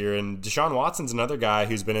fireworks here. And Deshaun Watson's another guy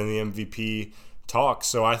who's been in the MVP talk.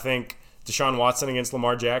 So I think Deshaun Watson against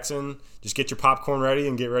Lamar Jackson, just get your popcorn ready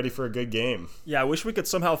and get ready for a good game. Yeah, I wish we could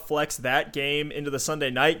somehow flex that game into the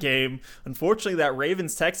Sunday night game. Unfortunately, that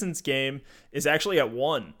Ravens-Texans game is actually at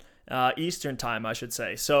 1. Eastern time, I should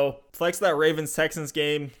say. So flex that Ravens-Texans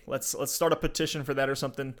game. Let's start a petition for that or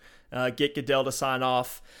something. Get Goodell to sign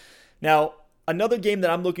off. Now, another game that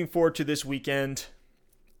I'm looking forward to this weekend,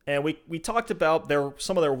 and we talked about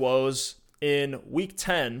some of their woes in Week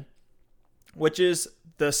 10, which is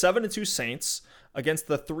the 7-2 Saints against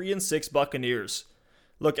the 3-6 Buccaneers.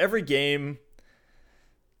 Look, every game,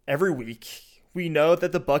 every week, we know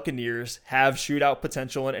that the Buccaneers have shootout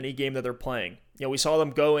potential in any game that they're playing. You know, we saw them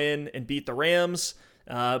go in and beat the Rams.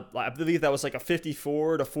 I believe that was like a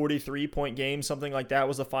 54 to 43 point game, something like that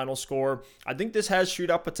was the final score. I think this has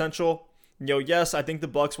shootout potential. You know, yes, I think the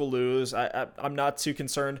Bucs will lose. I'm not too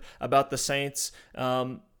concerned about the Saints.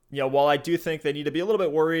 While I do think they need to be a little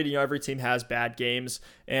bit worried, every team has bad games,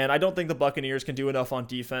 and I don't think the Buccaneers can do enough on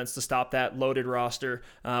defense to stop that loaded roster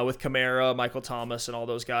with Kamara, Michael Thomas, and all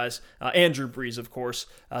those guys, and Drew Brees, of course.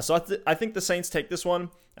 So I think the Saints take this one.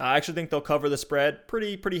 I actually think they'll cover the spread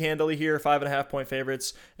pretty handily here, 5.5 point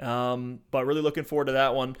favorites, but really looking forward to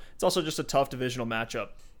that one. It's also just a tough divisional matchup.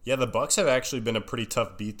 Yeah, the Bucs have actually been a pretty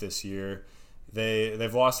tough beat this year.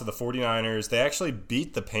 They've lost to the 49ers. They actually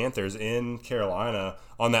beat the Panthers in Carolina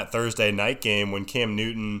on that Thursday night game when Cam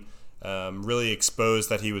Newton really exposed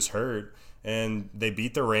that he was hurt. And they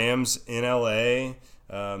beat the Rams in L.A.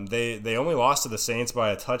 They only lost to the Saints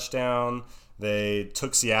by a touchdown. They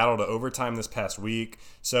took Seattle to overtime this past week.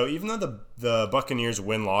 So even though the Buccaneers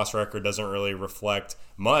win-loss record doesn't really reflect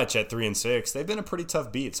much at 3-6, they've been a pretty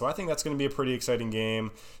tough beat. So I think that's going to be a pretty exciting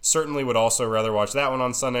game. Certainly would also rather watch that one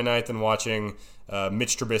on Sunday night than watching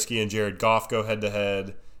Mitch Trubisky and Jared Goff go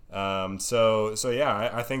head-to-head.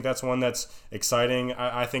 I think that's one that's exciting.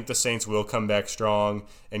 I think the Saints will come back strong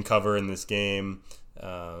and cover in this game.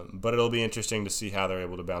 But it'll be interesting to see how they're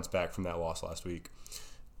able to bounce back from that loss last week.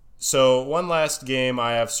 So one last game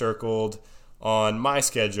I have circled on my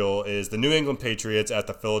schedule is the New England Patriots at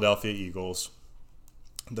the Philadelphia Eagles.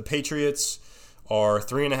 The Patriots are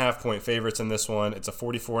 3.5 point favorites in this one. It's a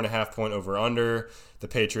 44.5 point over-under. The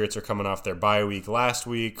Patriots are coming off their bye week last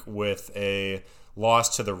week with a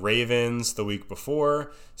loss to the Ravens the week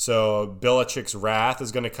before. So Belichick's wrath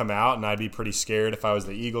is going to come out, and I'd be pretty scared if I was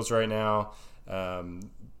the Eagles right now.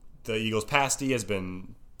 The Eagles' pass D has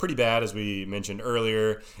been pretty bad, as we mentioned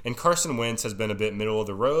earlier. And Carson Wentz has been a bit middle of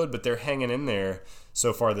the road, but they're hanging in there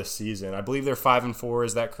so far this season. I believe they're 5-4.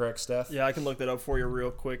 Is that correct, Steph? Yeah, I can look that up for you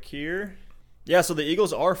real quick here. Yeah, so the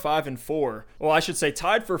Eagles are 5-4. Well, I should say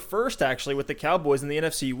tied for first, actually, with the Cowboys in the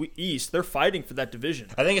NFC East. They're fighting for that division.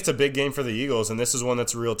 I think it's a big game for the Eagles, and this is one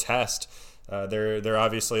that's a real test. They're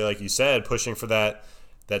obviously, like you said, pushing for that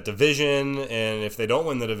division, and if they don't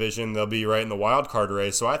win the division, they'll be right in the wild card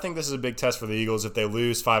race. So I think this is a big test for the Eagles. If they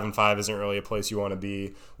lose, 5-5 isn't really a place you want to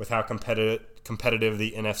be with how competitive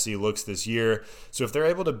the NFC looks this year. So if they're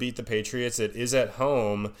able to beat the Patriots, it is at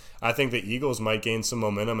home. I think the Eagles might gain some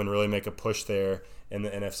momentum and really make a push there in the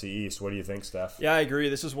NFC East. What do you think, Steph? Yeah, I agree.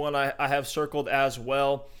 This is one I have circled as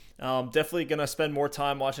well. Definitely going to spend more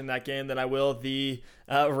time watching that game than I will the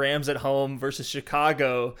Rams at home versus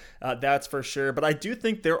Chicago. That's for sure. But I do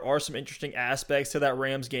think there are some interesting aspects to that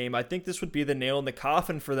Rams game. I think this would be the nail in the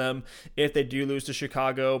coffin for them if they do lose to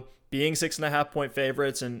Chicago, being 6.5-point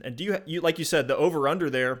favorites. And do you like you said, the over-under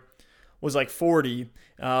there was like 40.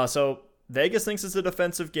 So Vegas thinks it's a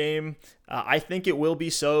defensive game. I think it will be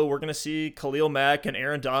so. We're going to see Khalil Mack and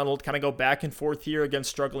Aaron Donald kind of go back and forth here against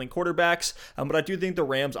struggling quarterbacks. But I do think the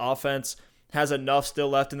Rams offense has enough still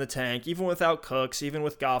left in the tank, even without Cooks, even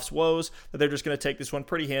with Goff's woes, that they're just going to take this one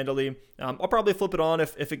pretty handily. I'll probably flip it on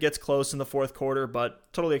if it gets close in the fourth quarter,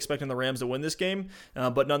 but totally expecting the Rams to win this game.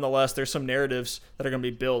 But nonetheless, there's some narratives that are going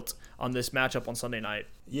to be built on this matchup on Sunday night.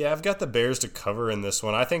 Yeah, I've got the Bears to cover in this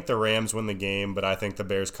one. I think the Rams win the game, but I think the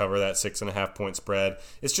Bears cover that 6.5-point spread.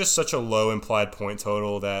 It's just such a low implied point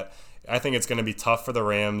total that I think it's going to be tough for the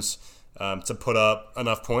Rams to put up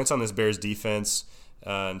enough points on this Bears defense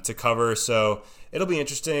to cover. So it'll be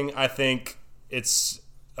interesting. I think it's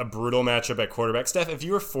a brutal matchup at quarterback. Steph, if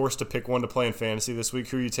you were forced to pick one to play in fantasy this week,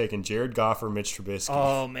 who are you taking, Jared Goff or Mitch Trubisky?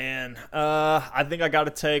 Oh, man. I think I got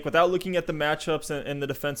to take, without looking at the matchups and the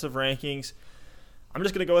defensive rankings, I'm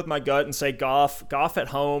just going to go with my gut and say Goff. Goff at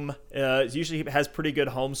home usually has pretty good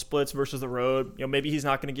home splits versus the road. Maybe he's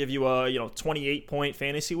not going to give you a 28-point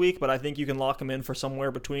fantasy week, but I think you can lock him in for somewhere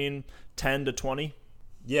between 10 to 20.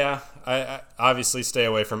 Yeah, I obviously stay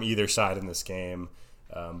away from either side in this game.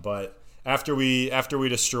 But after we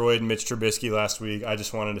destroyed Mitch Trubisky last week, I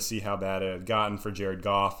just wanted to see how bad it had gotten for Jared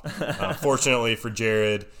Goff. Fortunately for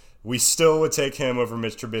Jared, we still would take him over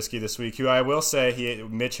Mitch Trubisky this week, who I will say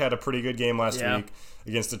Mitch had a pretty good game last week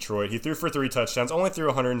against Detroit. He threw for 3 touchdowns, only threw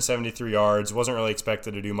 173 yards, wasn't really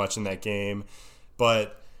expected to do much in that game.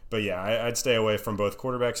 But yeah, I'd stay away from both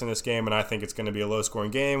quarterbacks in this game, and I think it's going to be a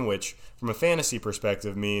low-scoring game, which from a fantasy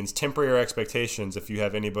perspective means temper your expectations if you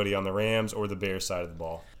have anybody on the Rams or the Bears side of the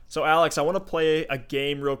ball. So, Alex, I want to play a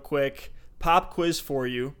game real quick. Pop quiz for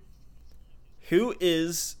you. Who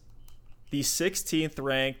is the 16th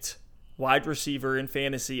ranked wide receiver in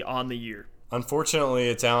fantasy on the year? Unfortunately,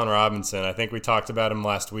 it's Allen Robinson. I think we talked about him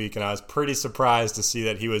last week, and I was pretty surprised to see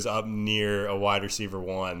that he was up near a wide receiver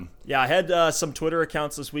 1. Yeah, I had some Twitter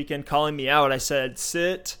accounts this weekend calling me out. I said,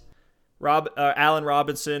 sit Allen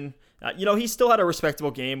Robinson. He still had a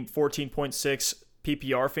respectable game, 14.6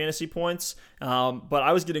 PPR fantasy points, but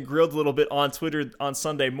I was getting grilled a little bit on Twitter on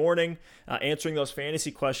Sunday morning, answering those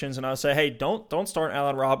fantasy questions, and I would say, hey, don't start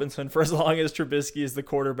Allen Robinson for as long as Trubisky is the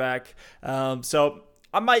quarterback. So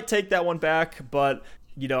I might take that one back, but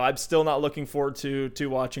I'm still not looking forward to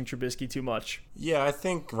watching Trubisky too much. Yeah, I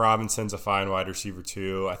think Robinson's a fine wide receiver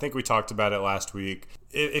too. I think we talked about it last week.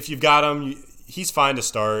 If you've got him, he's fine to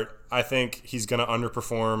start. I think he's going to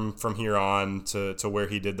underperform from here on to where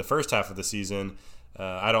he did the first half of the season.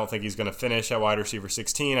 I don't think he's going to finish at wide receiver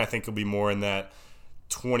 16. I think he'll be more in that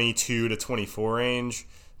 22 to 24 range.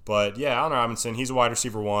 But yeah, Allen Robinson, he's a wide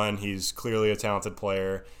receiver 1. He's clearly a talented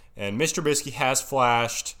player. And Mr. Trubisky has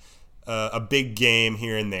flashed a big game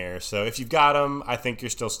here and there. So if you've got him, I think you're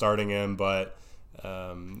still starting him. But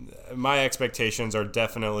my expectations are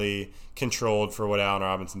definitely controlled for what Allen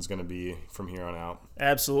Robinson's going to be from here on out.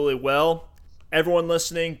 Absolutely. Well, everyone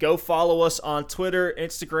listening, go follow us on Twitter,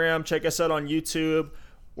 Instagram. Check us out on YouTube.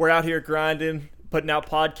 We're out here grinding, putting out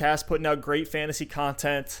podcasts, putting out great fantasy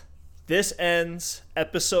content. This ends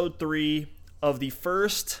episode 3 of the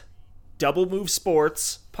first Double Move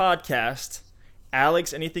Sports podcast.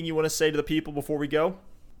 Alex, anything you want to say to the people before we go?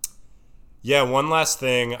 Yeah, one last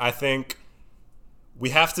thing. I think we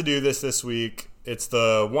have to do this week. It's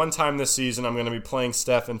the one time this season I'm going to be playing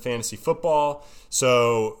Steph in fantasy football.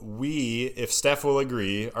 So we, if Steph will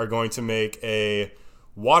agree, are going to make a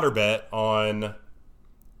water bet on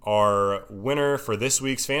our winner for this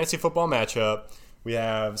week's fantasy football matchup. We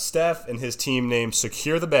have Steph and his team named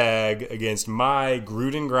Secure the Bag against my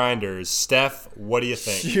Gruden Grinders. Steph, what do you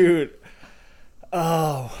think? Shoot.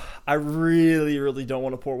 Oh, I really, really don't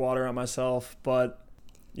want to pour water on myself, but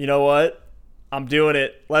you know what? I'm doing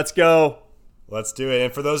it. Let's go. Let's do it.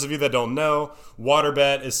 And for those of you that don't know,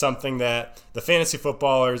 WaterBet is something that the fantasy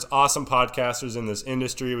footballers, awesome podcasters in this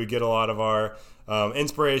industry, we get a lot of our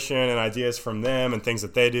inspiration and ideas from them and things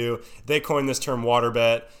that they do. They coined this term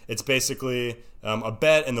WaterBet. It's basically a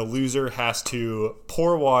bet, and the loser has to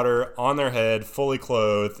pour water on their head, fully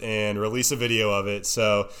clothed, and release a video of it.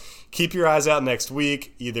 So keep your eyes out next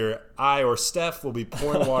week. Either I or Steph will be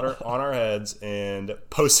pouring water on our heads and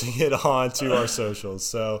posting it onto our socials.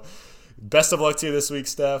 So best of luck to you this week,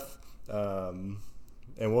 Steph. And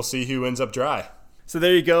we'll see who ends up dry. So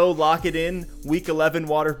there you go. Lock it in. Week 11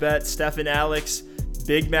 WaterBet. Steph and Alex.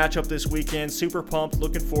 Big matchup this weekend. Super pumped.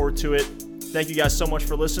 Looking forward to it. Thank you guys so much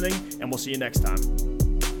for listening, and we'll see you next time.